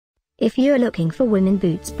If you're looking for women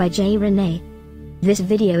boots by J.Renee, this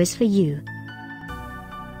video is for you.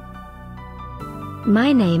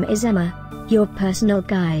 My name is Emma, your personal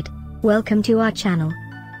guide. Welcome to our channel.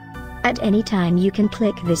 At any time you can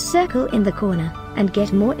click this circle in the corner, and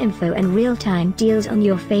get more info and real-time deals on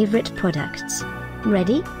your favorite products.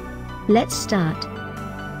 Ready? Let's start.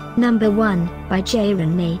 Number 1, by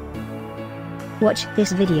J.Renee. Watch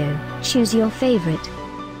this video, choose your favorite.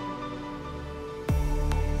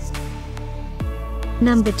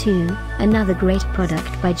 Number 2, another great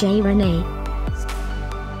product by J.Renee.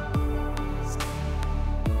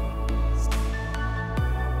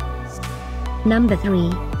 Number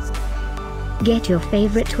 3. Get your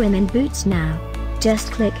favorite women boots now.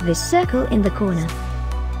 Just click this circle in the corner.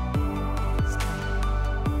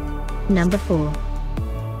 Number 4.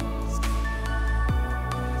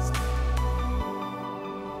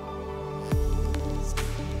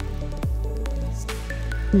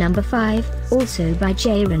 Number 5, also by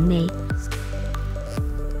J.Renee.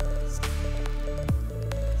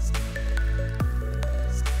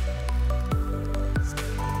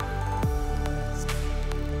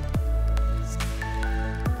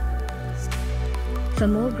 For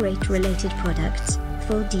more great related products,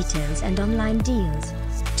 full details and online deals,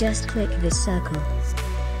 just click this circle.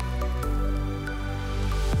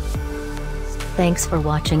 Thanks for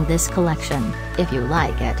watching this collection. If you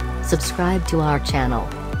like it, subscribe to our channel.